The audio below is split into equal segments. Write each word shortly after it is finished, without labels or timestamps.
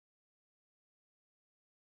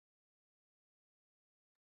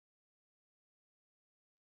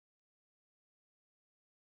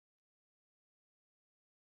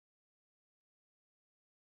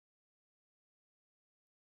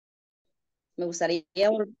Me gustaría,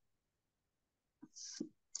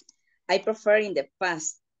 I prefer in the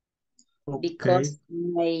past Okay. because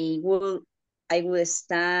I would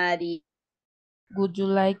study. Would you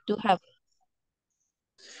like to have?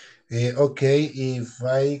 Okay, if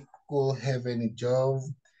I could have any job,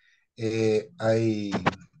 I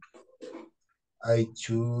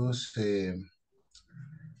choose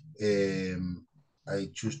um, I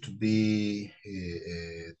choose to be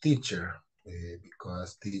a teacher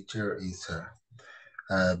because teacher is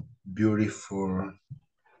a beautiful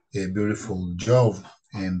a beautiful job,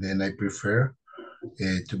 and then I prefer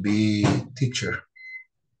to be teacher.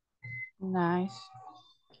 Nice.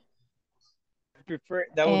 Prefer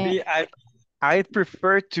that would And be I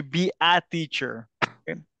prefer to be a teacher.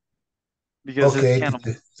 Okay? Because it's Okay, kind of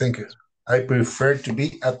thank you. I prefer to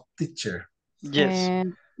be a teacher. yes.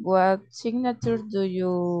 and what signature do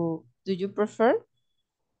you prefer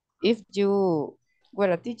if you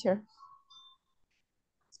were a teacher?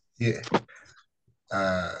 Yeah,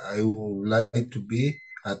 I would like to be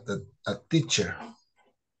a teacher.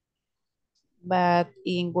 But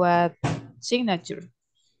in what signature?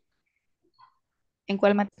 ¿En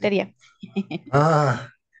cuál materia? Ah,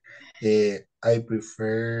 I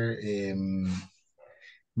prefer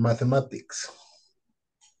mathematics.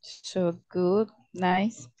 So good,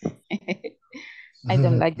 nice. I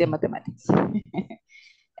don't like the mathematics.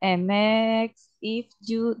 And next, if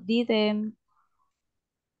you didn't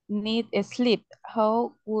need a sleep,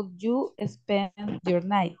 how would you spend your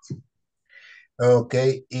night?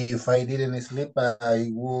 Okay, if I didn't sleep, I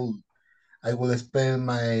will spend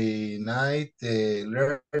my night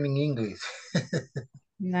learning English.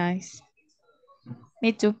 Nice.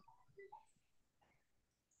 Me too.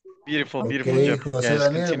 Beautiful, beautiful Okay, Okay, job. Jose Yes,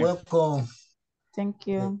 Daniel, continue. welcome thank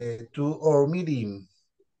you. to our meeting.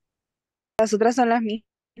 Las otras son las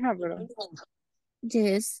mismas, bro.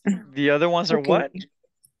 Yes. The other ones are Okay. what?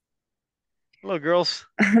 Hello, girls.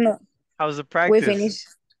 No, How's the we practice? finish.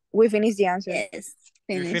 We finish the answer. Yes.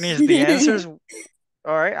 You Finish. finished the answers? All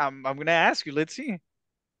right, I'm gonna ask you. Let's see.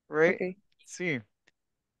 Right? Okay. Let's see.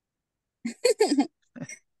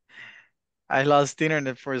 I lost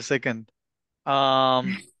internet for a second.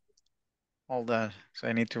 Um, hold on. So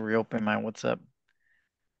I need to reopen my WhatsApp.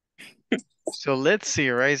 So let's see,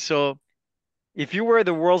 right? So if you were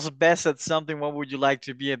the world's best at something, what would you like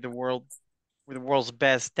to be at the world with the world's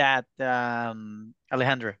best at,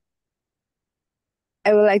 Alejandra?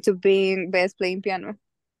 I would like to be best playing piano.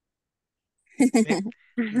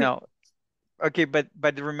 No. Okay, but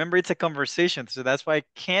remember it's a conversation, so that's why I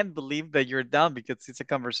can't believe that you're done because it's a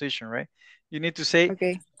conversation, right? You need to say,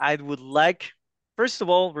 Okay. I would like. First of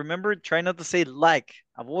all, remember, try not to say like.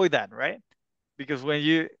 Avoid that, right? Because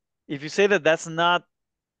if you say that,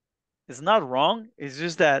 it's not wrong. It's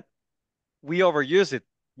just that we overuse it.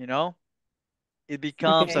 You know, it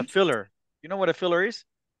becomes a Okay. filler. You know what a filler is?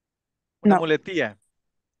 Una No. muletilla,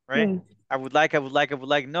 right? Mm. I would like, I would like, I would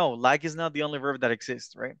like. No, like is not the only verb that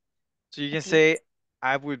exists, right? So you can Okay. say,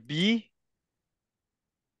 I would be,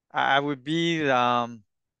 I would be, the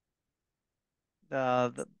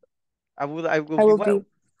I will I be will what? be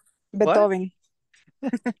What? Beethoven.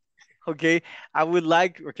 Okay, I would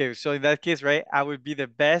like. Okay, so in that case, right, I would be the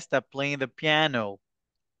best at playing the piano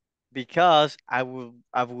because I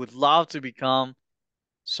would love to become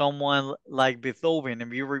someone like Beethoven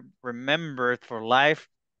and be remembered for life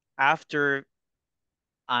after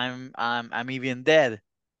I'm even dead.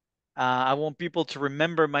 I want people to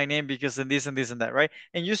remember my name because of this and this and that, right?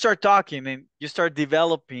 And you start talking and you start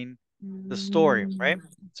developing the story, right? Mm.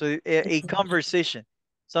 So a Okay. conversation.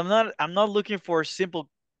 So I'm not looking for simple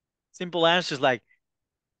answers like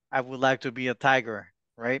I would like to be a tiger,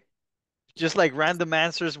 right? Just like random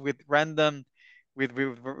answers with random with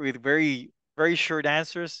very short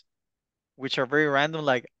answers, which are very random.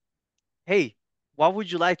 Like, hey, what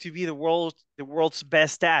would you like to be the world's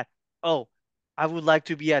best at? Oh, I would like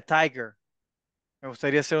to be a tiger. Me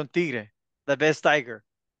gustaría ser un tigre, the best tiger,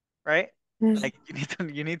 right? Mm. Like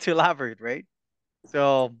you need to elaborate, right? So,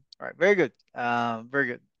 all right, very good,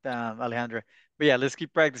 Alejandra. But yeah, let's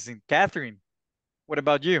keep practicing. Catherine, what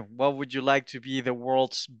about you? What would you like to be the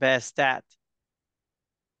world's best at?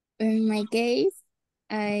 In my case,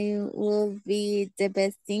 I will be the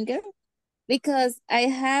best singer because I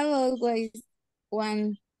have always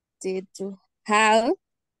wanted to have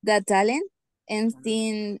that talent and Mhm.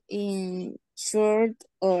 sing in short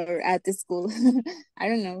or at the school. I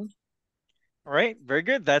don't know. All right, very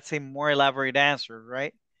good. That's a more elaborate answer,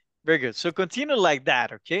 right? Very good. So continue like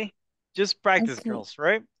that, okay? Just practice, Okay. girls,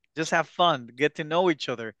 right? Just have fun, get to know each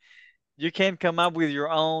other. You can come up with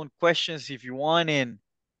your own questions if you want, and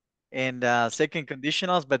and second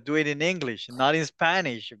conditionals, but do it in English, not in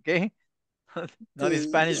Spanish, okay? Not in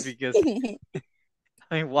Spanish Please. because,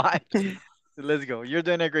 I mean, why? So let's go. You're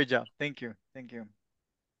doing a great job. Thank you. Thank you.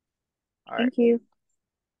 All right. Thank you.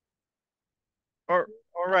 All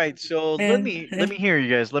right. So let And me hear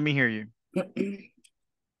you guys. Let me hear you.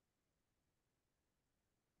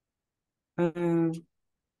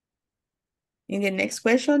 in the next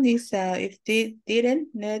question is if they didn't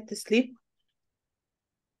need to sleep,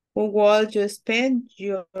 who would you spend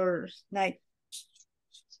your night?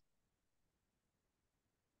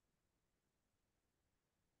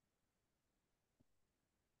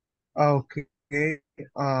 Okay.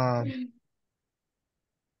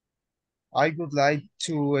 I would like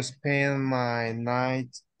to spend my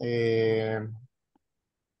night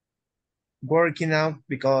working out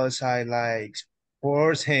because I like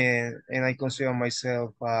sports and I consider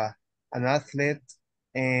myself an athlete,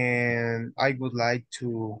 and I would like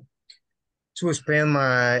to spend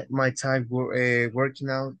my time working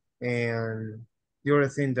out. And the other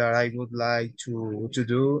thing that I would like to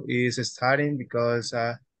do is studying because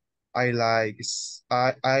I like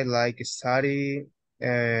study,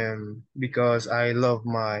 because I love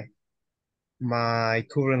my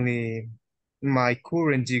currently my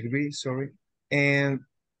current degree, sorry, and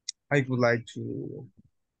I would like to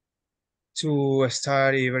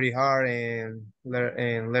study very hard and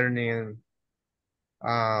learning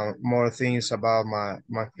more things about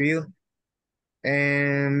my field.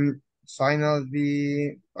 And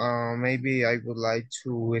finally, maybe I would like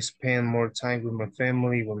to spend more time with my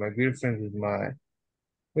family, with my girlfriend,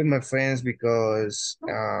 with my friends, because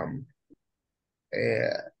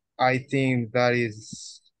I think that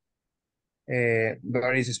is a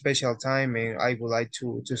special time, and I would like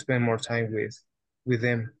to spend more time with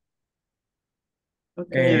them.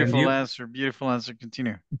 Okay. And Beautiful you? answer. Beautiful answer.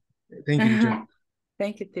 Continue. Thank you, teacher.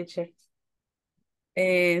 Thank you, teacher.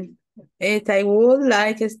 And I would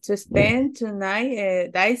like us to spend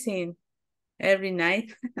tonight dancing every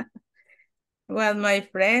night with my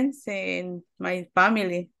friends and my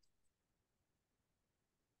family.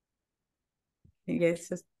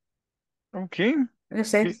 Yes, Okay. no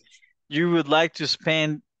sé. You would like to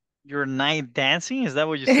spend your night dancing? Is that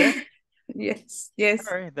what you said? Yes, yes.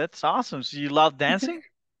 All right. That's awesome. So you love dancing?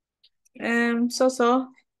 So. So.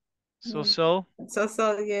 Yes.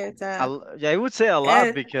 Yeah, I would say a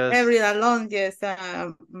lot because Every alone, yes.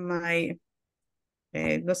 No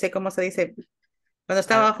sé cómo se dice. Cuando I,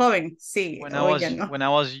 estaba joven, sí, when I hoy ya was no. when I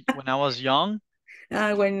was young.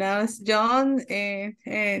 When I was young,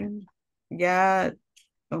 and ya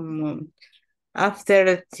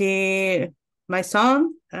after my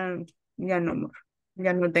son, ya no more,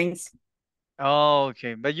 ya no dance. Oh,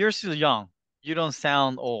 okay. But you're still young. You don't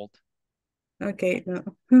sound old. Okay, no.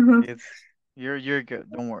 It's you're good.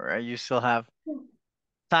 Don't worry. You still have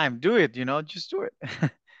time. Do it, just do it. All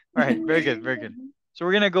right, very good, very good. So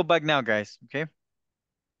we're gonna go back now, guys. Okay.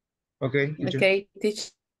 Okay, teacher. Okay,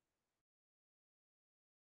 teach.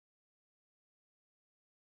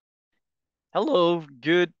 Hello,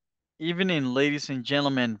 good evening, ladies and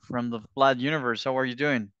gentlemen from the flat universe. How are you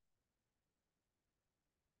doing?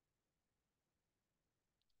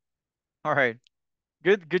 All right.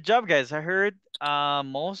 Good job, guys. I heard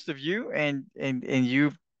most of you and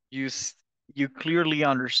you s- you clearly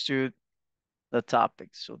understood the topic.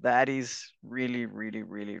 So that is really, really,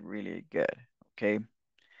 really, really good. Okay.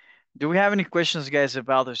 Do we have any questions, guys,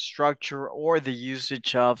 about the structure or the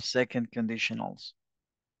usage of second conditionals?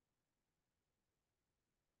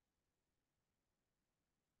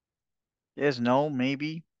 Yes, no,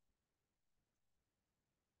 maybe.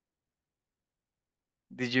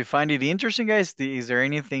 Did you find it interesting, guys? Is there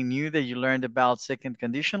anything new that you learned about second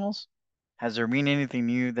conditionals? Has there been anything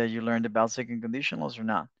new that you learned about second conditionals or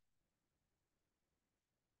not?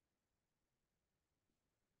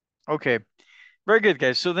 Okay, very good,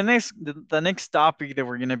 guys. So the next topic that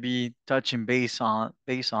we're gonna be touching base on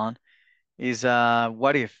is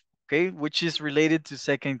what if, okay, which is related to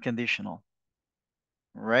second conditional,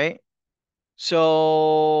 right?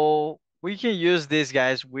 So we can use this,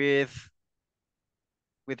 guys, with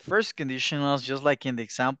first conditionals, just like in the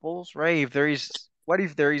examples, right? What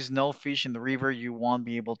if there is no fish in the river, you won't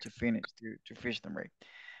be able to to fish them, right?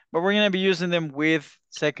 But we're gonna be using them with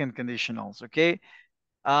second conditionals, okay?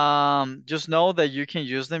 Just know that you can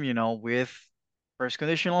use them, with first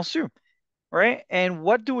conditionals too, right? And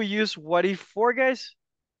what do we use what if for, guys?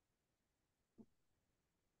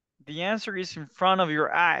 The answer is in front of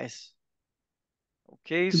your eyes.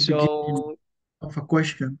 Okay, The beginning so of a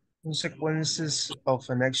question. Consequences of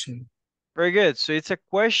an action. very good. So it's a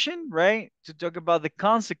question, right? To talk about the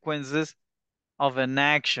consequences of an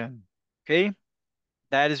action. Okay,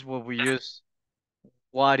 that is what we use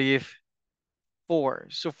what if for.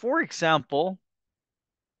 So for example,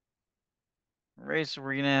 right, so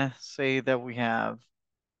we're gonna say that we have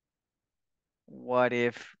what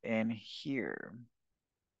if in here.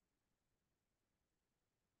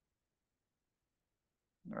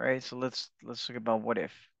 All right, so let's talk about what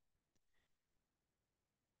if.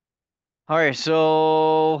 All right,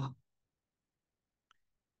 so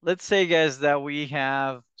let's say, guys, that we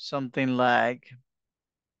have something like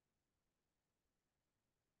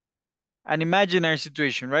an imaginary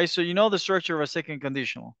situation, right? So you know the structure of a second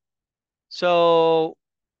conditional. So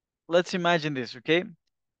let's imagine this, okay?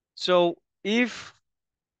 So if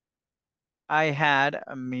I had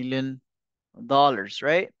 $1,000,000,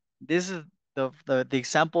 right? This is the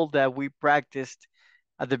example that we practiced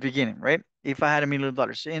at the beginning, right? If I had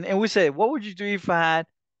 $1,000,000, and we said, what would you do if I had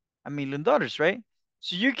 $1,000,000, right?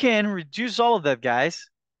 So you can reduce all of that, guys,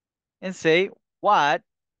 and say what,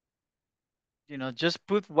 just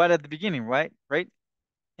put what at the beginning, right? Right?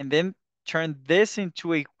 And then turn this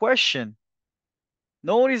into a question.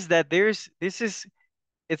 Notice that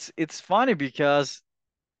it's funny because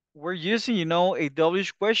we're using, a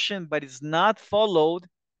WH question, but it's not followed,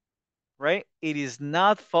 right? It is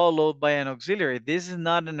not followed by an auxiliary. This is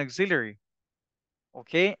not an auxiliary,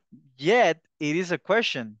 okay? Yet it is a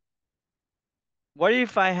question. What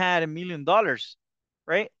if I had $1,000,000,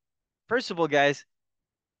 right? First of all, guys,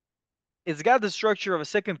 it's got the structure of a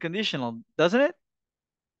second conditional, doesn't it?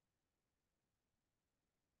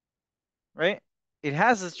 Right? It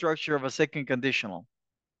has the structure of a second conditional.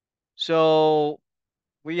 So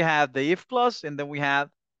we have the if clause and then we have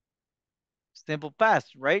simple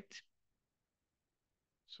past, right?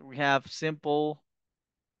 So we have simple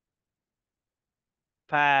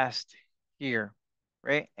past here,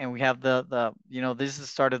 right? And we have this is the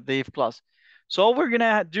start of the if clause. So all we're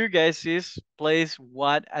gonna do, guys, is place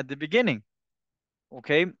what at the beginning,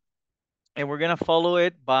 okay? And we're gonna follow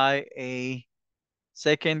it by a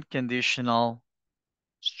second conditional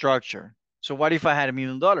structure. So what if I had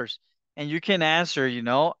 $1,000,000? And you can answer,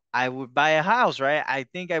 I would buy a house, right? I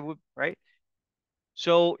think I would, right?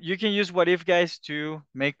 So you can use what if, guys, to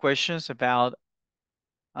make questions about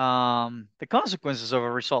the consequences of a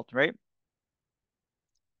result, right?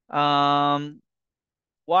 Um,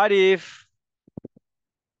 what if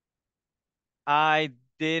I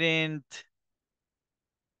didn't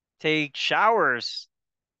take showers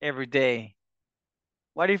every day?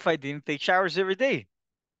 What if I didn't take showers every day?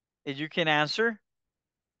 And you can answer,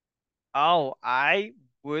 oh, I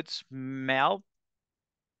would smell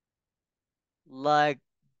like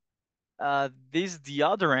this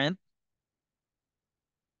deodorant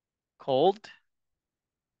called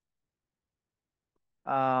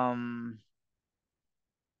um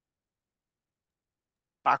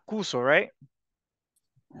pacuso, right?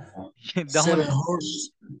 Seven don't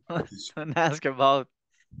horses. don't ask about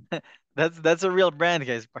that's a real brand,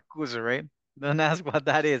 guys, pacuso, right? Don't ask what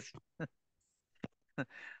that is.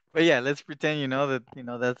 But yeah, let's pretend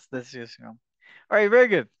that that's just all right, very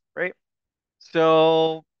good, right?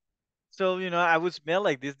 So I would smell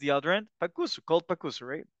like this deodorant, pacuso, called pacuso,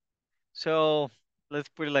 right? So let's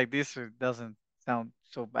put it like this so it doesn't sound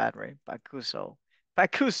so bad, right? Pacuso.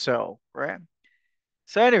 Pacuso, right?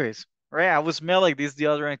 So anyways, right, I would smell like this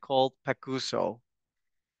deodorant called pacuso,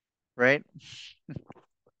 right?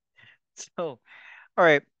 So all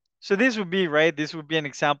right. So this would be, right, this would be an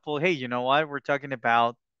example. Hey, you know what? We're talking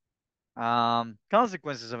about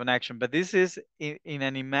consequences of an action, but this is in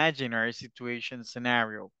an imaginary situation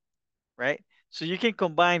scenario, right? So you can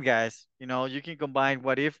combine, guys, you can combine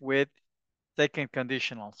what if with second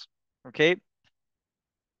conditionals. Okay.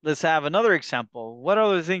 Let's have another example. What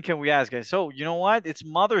other thing can we ask, guys? So you know what? It's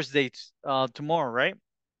Mother's Day tomorrow, right?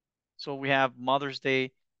 So we have Mother's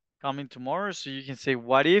Day coming tomorrow. So you can say,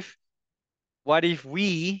 what if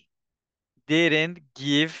we didn't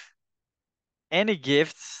give any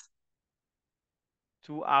gifts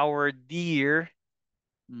to our dear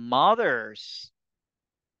mothers?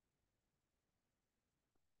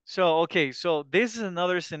 So, okay, so this is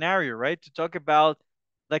another scenario, right? To talk about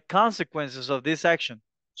the consequences of this action.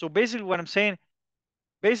 So basically what I'm saying,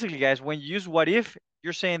 basically, guys, when you use what if,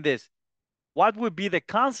 you're saying this. What would be the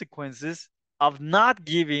consequences of not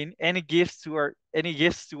giving any gifts to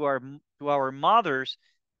our mothers,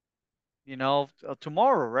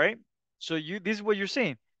 tomorrow, right? So this is what you're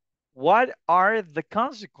saying. What are the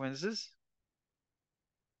consequences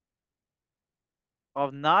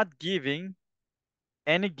of not giving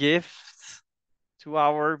any gifts to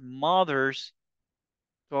our mothers,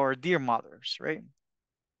 to our dear mothers, right?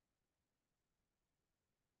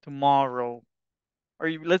 Tomorrow.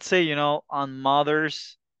 or let's say, you know, on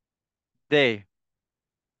Mother's Day.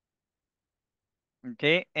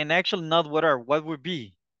 Okay, and actually not what are, what would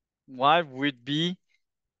be? What would be?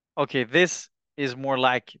 Okay, this is more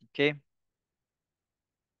like it, okay?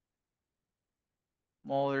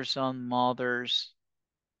 Mother's on Mother's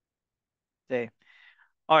Day.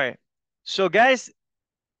 All right. So guys,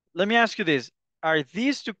 let me ask you this. Are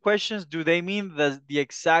these two questions, do they mean the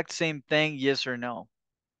exact same thing, yes or no?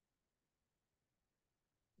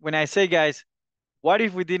 When I say, guys, what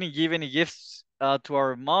if we didn't give any gifts to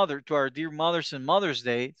our mother, to our dear mothers on Mother's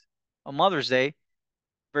Day,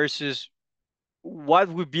 versus what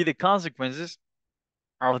would be the consequences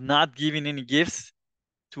of not giving any gifts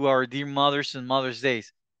to our dear mothers on Mother's Day?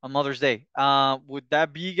 Would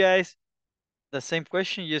that be, guys, the same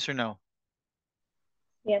question, yes or no?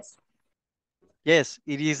 Yes. Yes,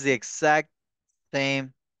 it is the exact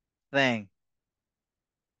same thing.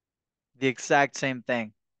 The exact same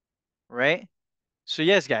thing, right? So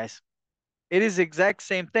yes, guys, it is the exact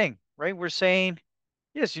same thing, right? We're saying,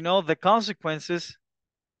 yes, you know, the consequences,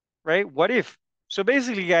 right? What if? So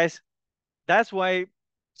basically, guys, that's why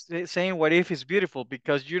saying what if is beautiful,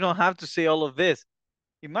 because you don't have to say all of this.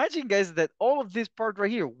 Imagine, guys, that all of this part right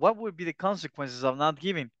here, what would be the consequences of not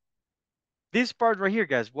giving? This part right here,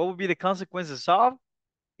 guys, what would be the consequences of?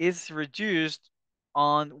 Is reduced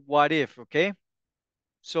on what if, okay?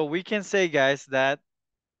 So we can say, guys, that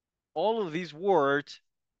all of these words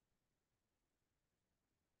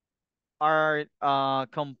are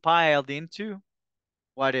compiled into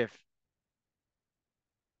what if.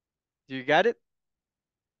 Do you got it?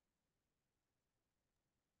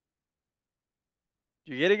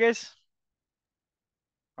 Do you get it, guys?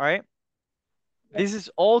 All right. This is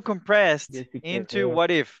all compressed Yes, into teacher.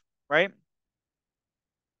 what if, right?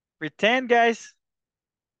 Pretend, guys,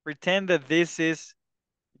 pretend that this is,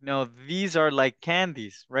 you know, these are like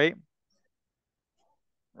candies, right?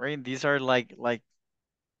 Right? These are like,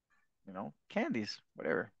 you know, candies,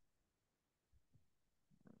 whatever,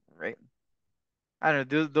 right? I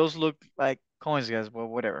don't know, those look like coins, guys, but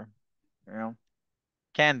whatever, you know,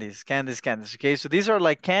 candies. Okay, so these are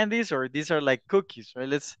like candies, or these are like cookies, right?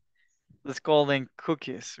 Let's call them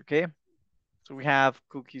cookies, okay? So we have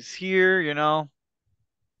cookies here, you know,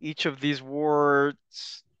 each of these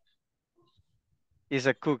words is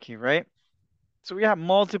a cookie, right? So we have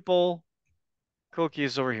multiple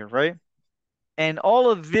cookies over here, right? And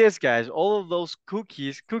all of this, guys, all of those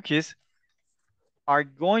cookies are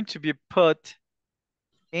going to be put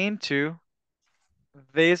into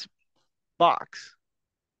this box,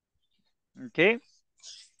 okay?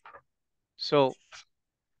 So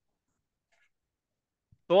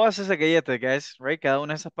todas esas galletas, guys, right? Cada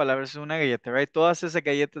una de esas palabras es una galleta, right? Todas esas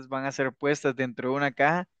galletas van a ser puestas dentro de una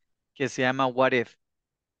caja que se llama What If,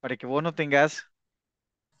 para que vos no tengas,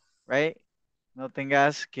 right? No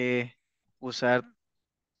tengas que usar,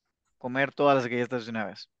 comer todas las galletas de una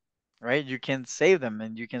vez, right? You can save them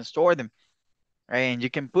and you can store them, right? And you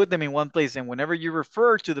can put them in one place. And whenever you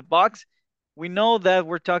refer to the box, we know that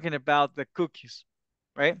we're talking about the cookies,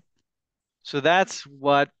 right? So that's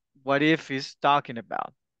what if is talking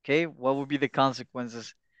about. Okay, what would be the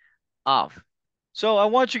consequences of? So I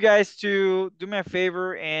want you guys to do me a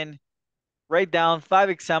favor and write down 5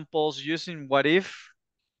 examples using what if.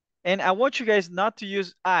 And I want you guys not to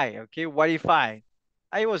use I, okay? What if I?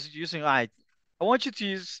 I was using I. I want you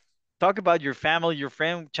to talk about your family, your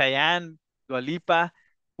friend, Cheyenne, Dua Lipa,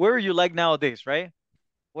 whoever you like nowadays, right?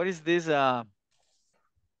 What is this? You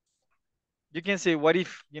can say, what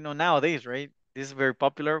if, you know, nowadays, right? This is very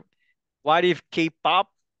popular. What if K-pop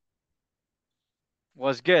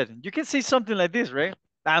was good? You can say something like this, right?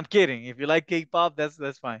 I'm kidding. If you like K-pop,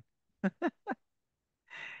 that's fine.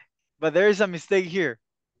 But there is a mistake here.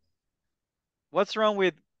 What's wrong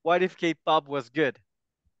with what if K-pop was good?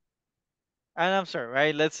 And I'm sorry,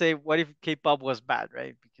 right? Let's say what if K-pop was bad,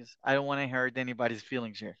 right? Because I don't want to hurt anybody's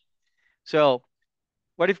feelings here. So,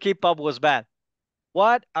 what if K-pop was bad?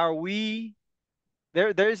 What are we?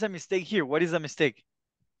 There is a mistake here. What is the mistake?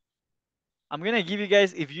 I'm gonna give you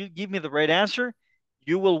guys. If you give me the right answer,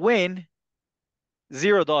 you will win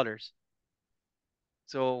 $0.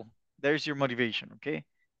 So there's your motivation. Okay.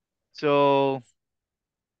 So,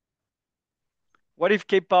 what if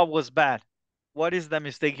K-pop was bad? What is the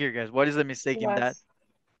mistake here, guys? What is the mistake in that?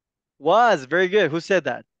 Was. Was very good. Who said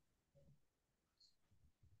that?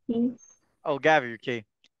 He. Oh, Gabby. Okay.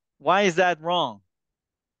 Why is that wrong?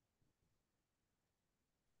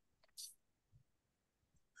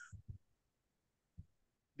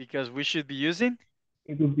 Because we should be using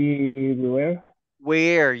It would be everywhere.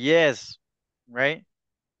 where. Yes. Right.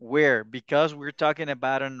 Where? Because we're talking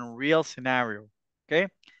about a real scenario. Okay.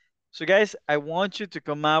 So guys, I want you to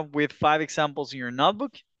come up with 5 examples in your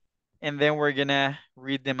notebook, and then we're gonna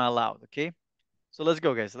read them aloud. Okay. So let's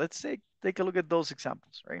go, guys. Let's take a look at those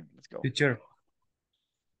examples, right? Let's go. Teacher,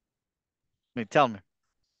 Tell me.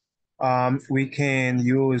 we can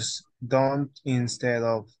use don't instead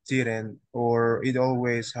of didn't, or it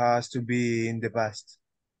always has to be in the past.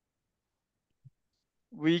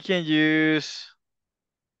 We can use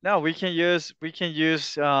no, we can use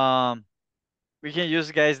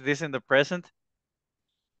guys this in the present.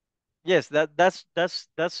 Yes, that's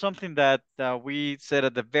something that we said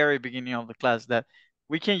at the very beginning of the class, that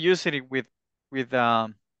we can use it with oh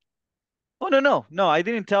no, I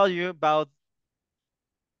didn't tell you about.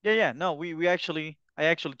 Yeah, no, we actually, I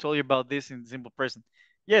actually told you about this in simple present.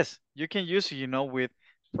 Yes, you can use it, with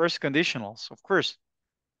first conditionals, of course.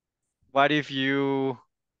 What if you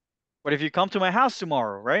come to my house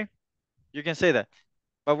tomorrow, right? You can say that.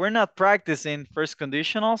 But we're not practicing first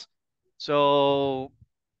conditionals. So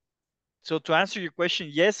to answer your question,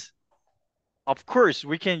 yes, of course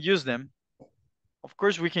we can use them. Of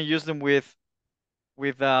course we can use them with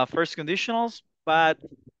first conditionals, but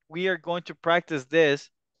we are going to practice this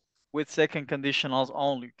with second conditionals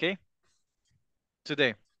only, okay?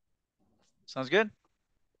 Today. Sounds good?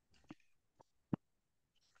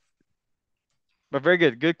 But very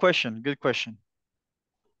good. Good question. Good question.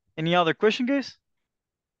 Any other question, guys?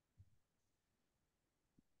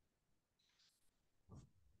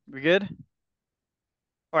 We good?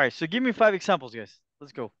 All right. So give me 5 examples, guys.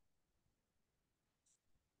 Let's go.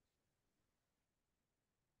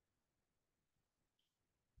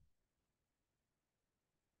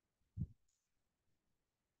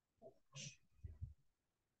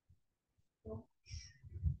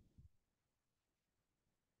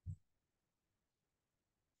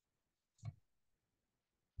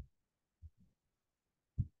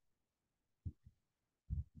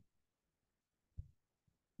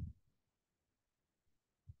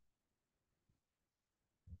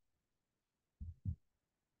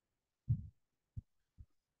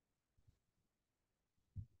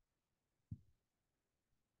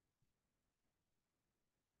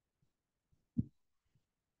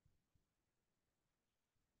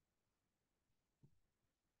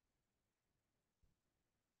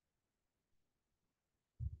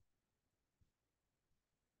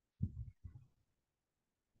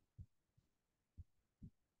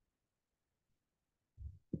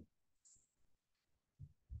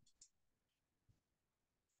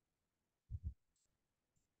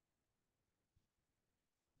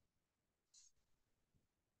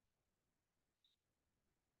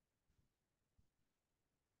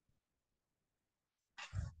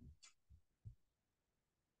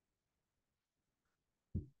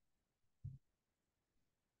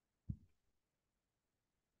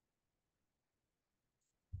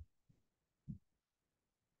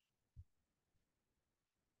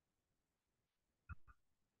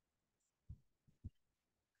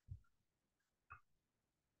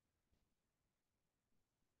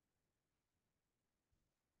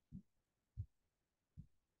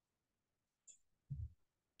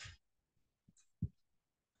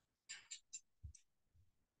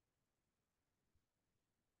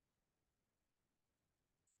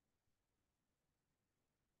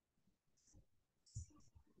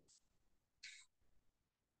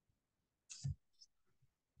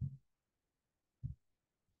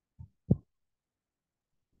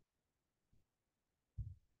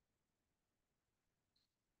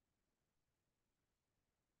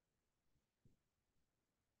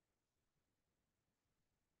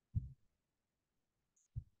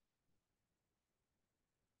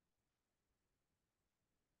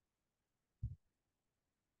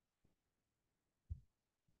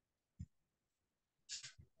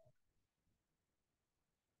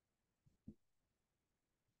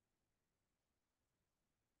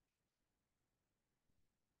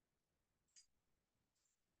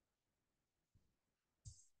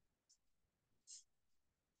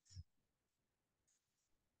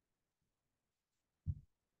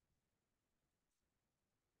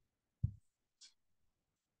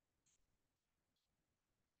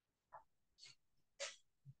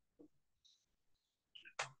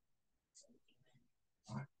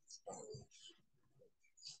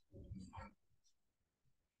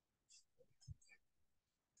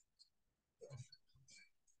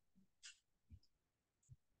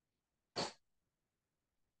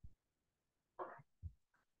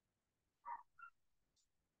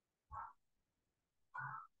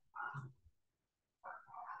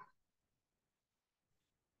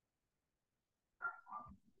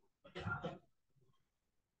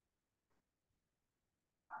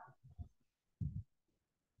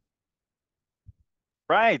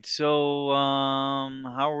 Right. So,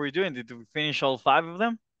 how are we doing? Did we finish all 5 of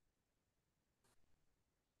them?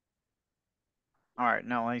 All right.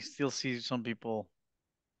 Now I still see some people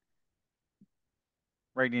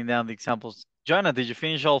writing down the examples. Joanna, did you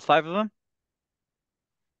finish all 5 of them?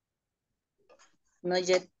 Not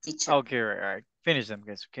yet, teacher. Okay, right, all right. Finish them,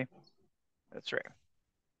 guys. Okay, that's right.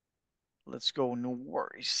 Let's go. No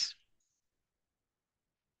worries.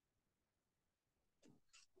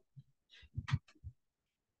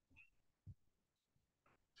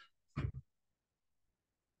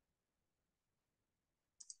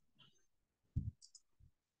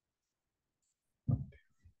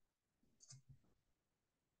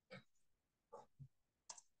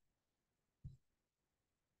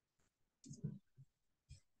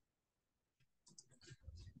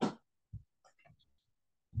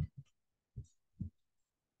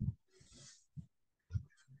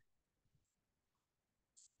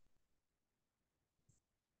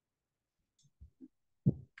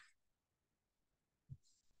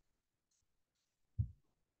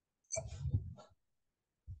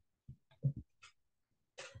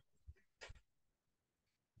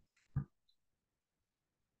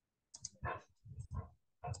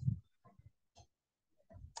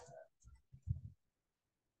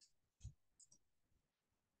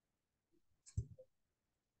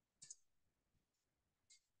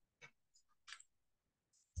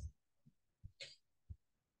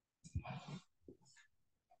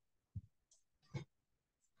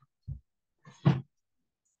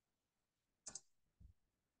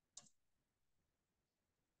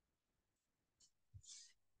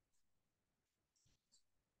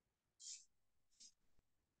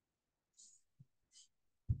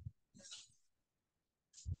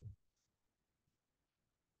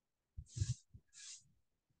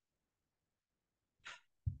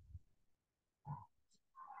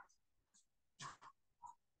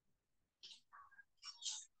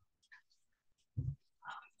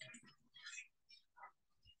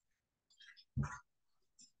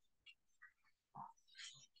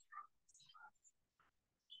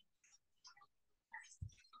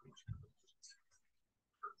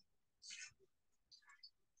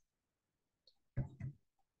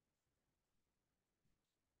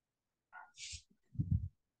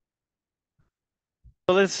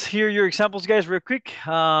 So let's hear your examples, guys, real quick.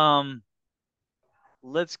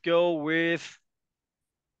 Let's go with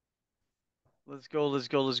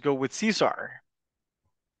with Caesar.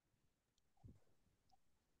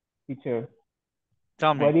 Teacher,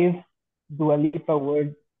 Tell me. what is Dua Lipa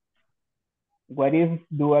word? What is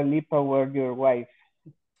Dua Lipa word your wife?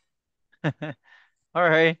 All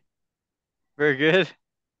right. Very good.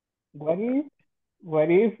 What is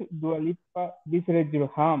Dua Lipa visited your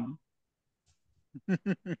home?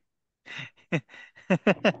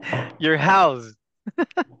 Your house.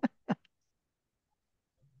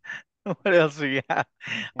 What else do you have?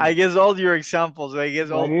 I guess all your examples. I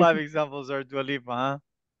guess all What is 5 examples are Dua Lipa, huh?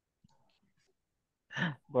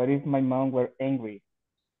 what if my mom were angry?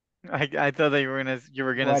 I thought that you were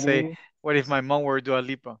gonna What say, is what if my mom were Dua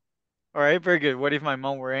Lipa? All right, very good. What if my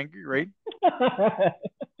mom were angry, right?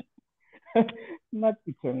 not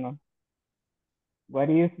teacher, no. What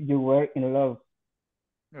if you were in love?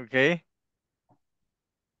 Okay.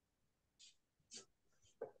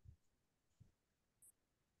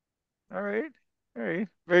 All right. All right.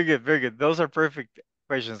 Very good. Very good. Those are perfect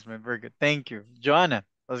questions, man. Very good. Thank you. Joanna.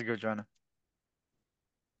 Let's go, Joanna.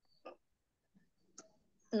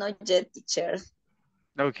 Not yet, teacher.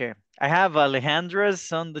 Okay. I have Alejandra's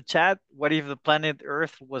on the chat. What if the planet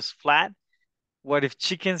Earth was flat? What if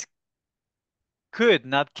chickens could,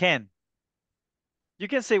 not can? You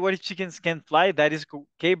can say, what if chickens can fly? That is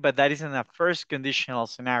okay, but that is in a first conditional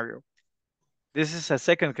scenario. This is a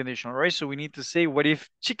second conditional, right? So we need to say, what if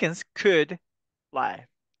chickens could fly?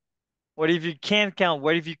 What if you can't count?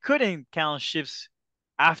 What if you couldn't count ships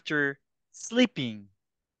after sleeping?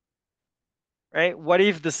 Right? What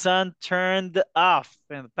if the sun turned off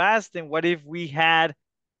in the past? And what if we had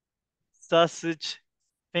sausage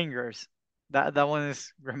fingers? That one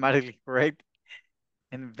is grammatically correct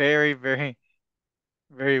and very, very,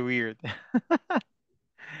 very weird.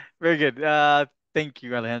 Very good. Thank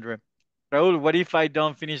you, Alejandro. Raul, what if I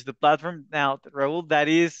don't finish the platform? Now, Raul, that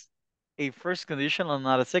is a first condition and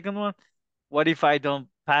not a second one. What if I don't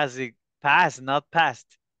pass it? Pass, not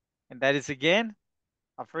passed. And that is again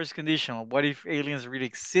a first conditional. What if aliens really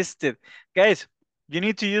existed? Guys, you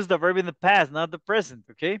need to use the verb in the past, not the present,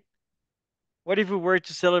 okay? What if we were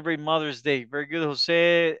to celebrate Mother's Day? Very good,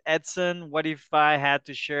 Jose. Edson, what if I had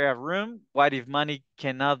to share a room? What if money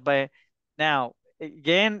cannot buy? Now,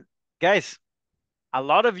 again, guys, A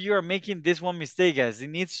lot of you are making this one mistake, guys. It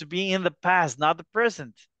needs to be in the past, not the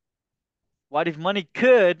present. What if money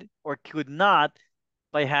could or could not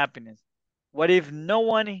buy happiness? What if no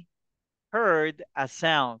one heard a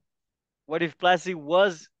sound? What if plastic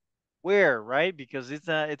was where, right? Because it's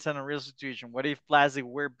an unreal situation. What if plastic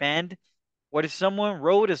were banned? What if someone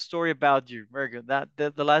wrote a story about you? Very good.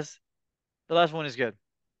 The last one is good.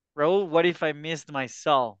 Raul, what if I missed my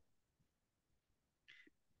cell?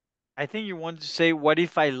 I think you want to say, what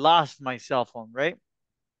if I lost my cell phone, right?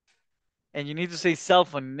 And you need to say cell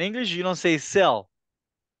phone. In English, you don't say cell.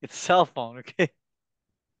 It's cell phone, okay?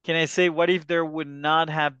 Can I say, what if there would not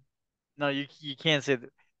have, no, you can't say that.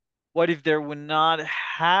 What if there would not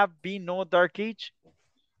have been no dark age?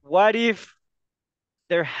 What if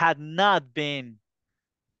there had not been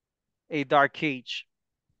a dark age?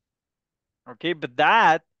 Okay, but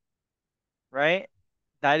that, right?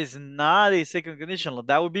 That is not a second conditional.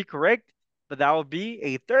 That would be correct, but that would be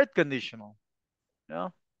a third conditional.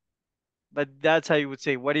 No? But that's how you would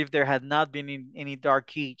say, what if there had not been any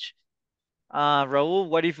dark age? Raul,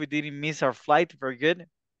 what if we didn't miss our flight? Very good.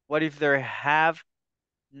 What if there have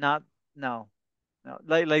not, no, no,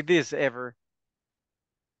 like this ever.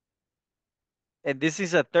 And this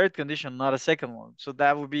is a third condition, not a second one. So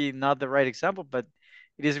that would be not the right example, but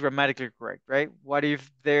it is grammatically correct, right? What if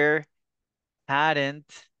there hadn't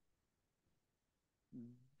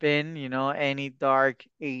been, any dark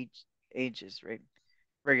ages, right?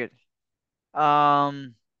 Very good.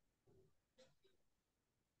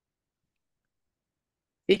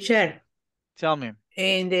 Teacher, Tell me.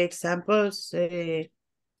 in the examples,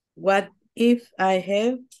 what if I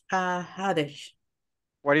have a headache?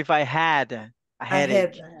 What if I had a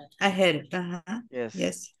headache? I had, Yes.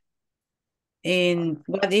 yes. And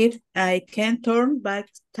what if I can turn back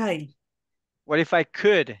time? What if I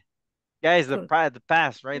could? Guys, the Could.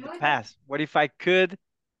 past, right? The past. What if I could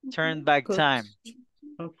turn back Could. time?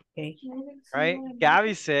 Okay. Right?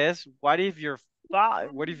 Gabby says, what if your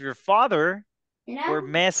father were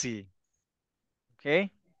messy?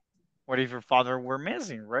 Okay? What if your father were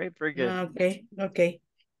messy, right? Very good. Okay, okay.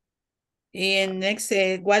 And next,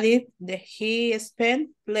 what if he spent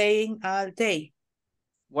playing all day?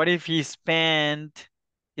 What if he spent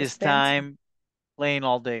his time playing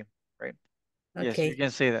all day, right? Yes, you Okay.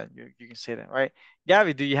 can say that. You can say that, right?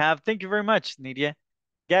 Gabby, thank you very much, Nidia.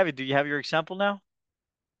 Gabby, do you have your example now?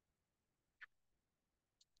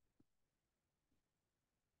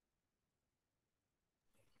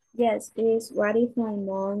 Yes, please. What if my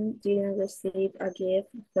mom didn't receive a gift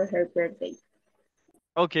for her birthday?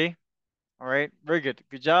 Okay. All right. Very good.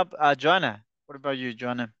 Good job. Joanna, what about you,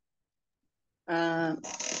 Joanna? Uh,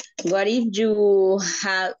 what if you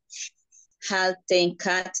have had 10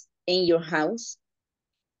 cats in your house?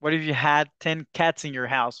 What if you had 10 cats in your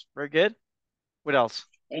house? Very good. What else?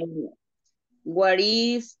 And what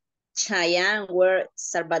if Cheyenne were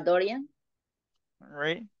Salvadorian? All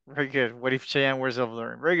right. Very good. What if Cheyenne wears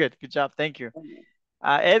Salvadorian? Very good. Good job. Thank you.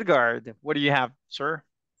 Edgar, what do you have, sir?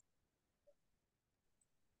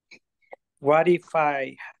 What if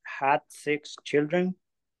I had 6 children?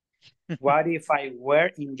 What if I were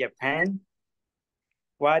in Japan?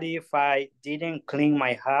 What if I didn't clean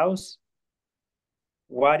my house?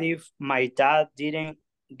 What if my dad didn't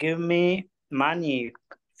give me money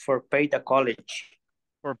for pay the college?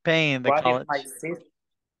 For paying the What college. if my sister?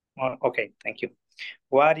 Oh, okay, thank you.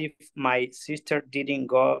 What if my sister didn't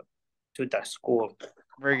go to the school?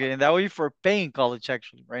 Very good. And that would be for paying college,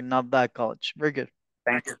 actually, right? Not that college. Very good.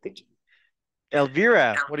 Thank you, teacher.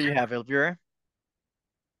 Elvira, what do you have, Elvira?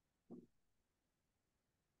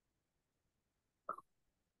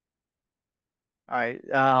 All right.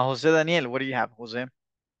 Jose Daniel, what do you have, Jose?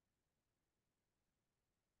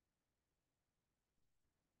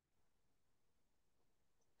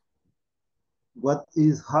 What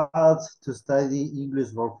is hard to study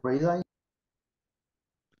English for freelance?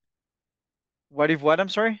 What if what? I'm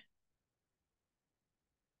sorry?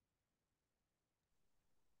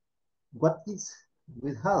 What is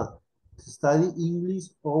with hard to study English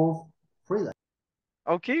for freelance?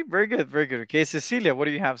 Okay, very good, very good. Okay, Cecilia, what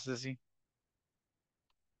do you have, Ceci?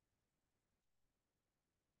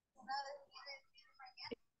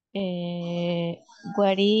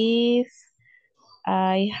 What if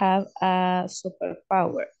I have a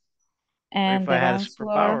superpower? What And if the I had a answer,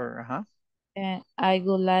 superpower? I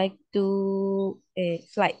would like to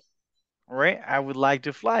fly. All right, I would like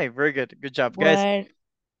to fly. Very good. Good job, guys.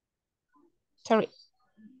 Sorry.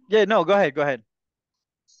 Yeah, no, go ahead, go ahead.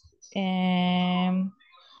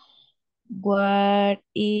 What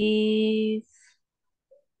if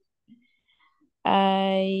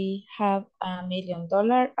I have $1 million?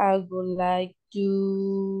 I would like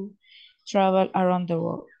you travel around the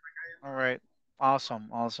world? All right. Awesome.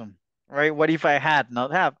 Awesome. All right. What if I had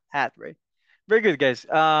not have had, right? Very good, guys.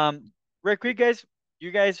 Very quick, guys.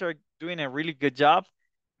 You guys are doing a really good job.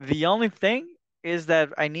 The only thing is that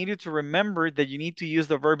I need you to remember that you need to use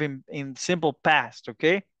the verb in simple past,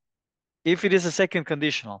 okay? If it is a second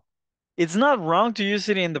conditional. It's not wrong to use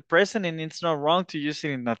it in the present and it's not wrong to use it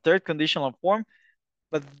in the third conditional form,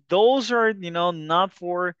 but those are, not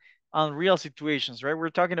for unreal situations, right? We're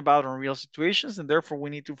talking about unreal situations and therefore we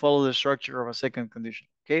need to follow the structure of a second condition,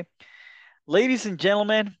 okay? Ladies and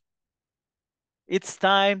gentlemen, it's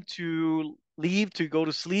time to leave to go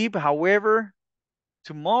to sleep. However,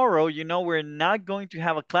 tomorrow, we're not going to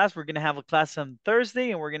have a class. We're going to have a class on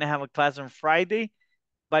Thursday and we're going to have a class on Friday.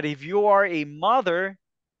 But if you are a mother,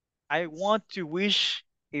 I want to wish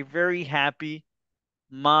a very happy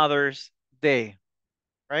Mother's Day,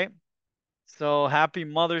 right? So happy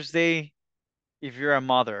Mother's Day if you're a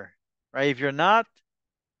mother, right? If you're not,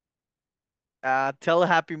 tell a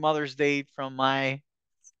happy Mother's Day from my,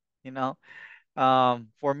 you know,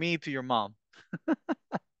 for me to your mom.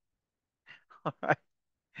 All right.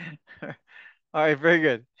 All right, very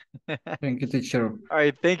good. Thank you, teacher. All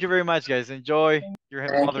right, thank you very much, guys. Enjoy your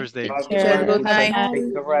Thank you, Mother's Day. Teacher, teacher. good night.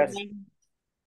 Take the rest.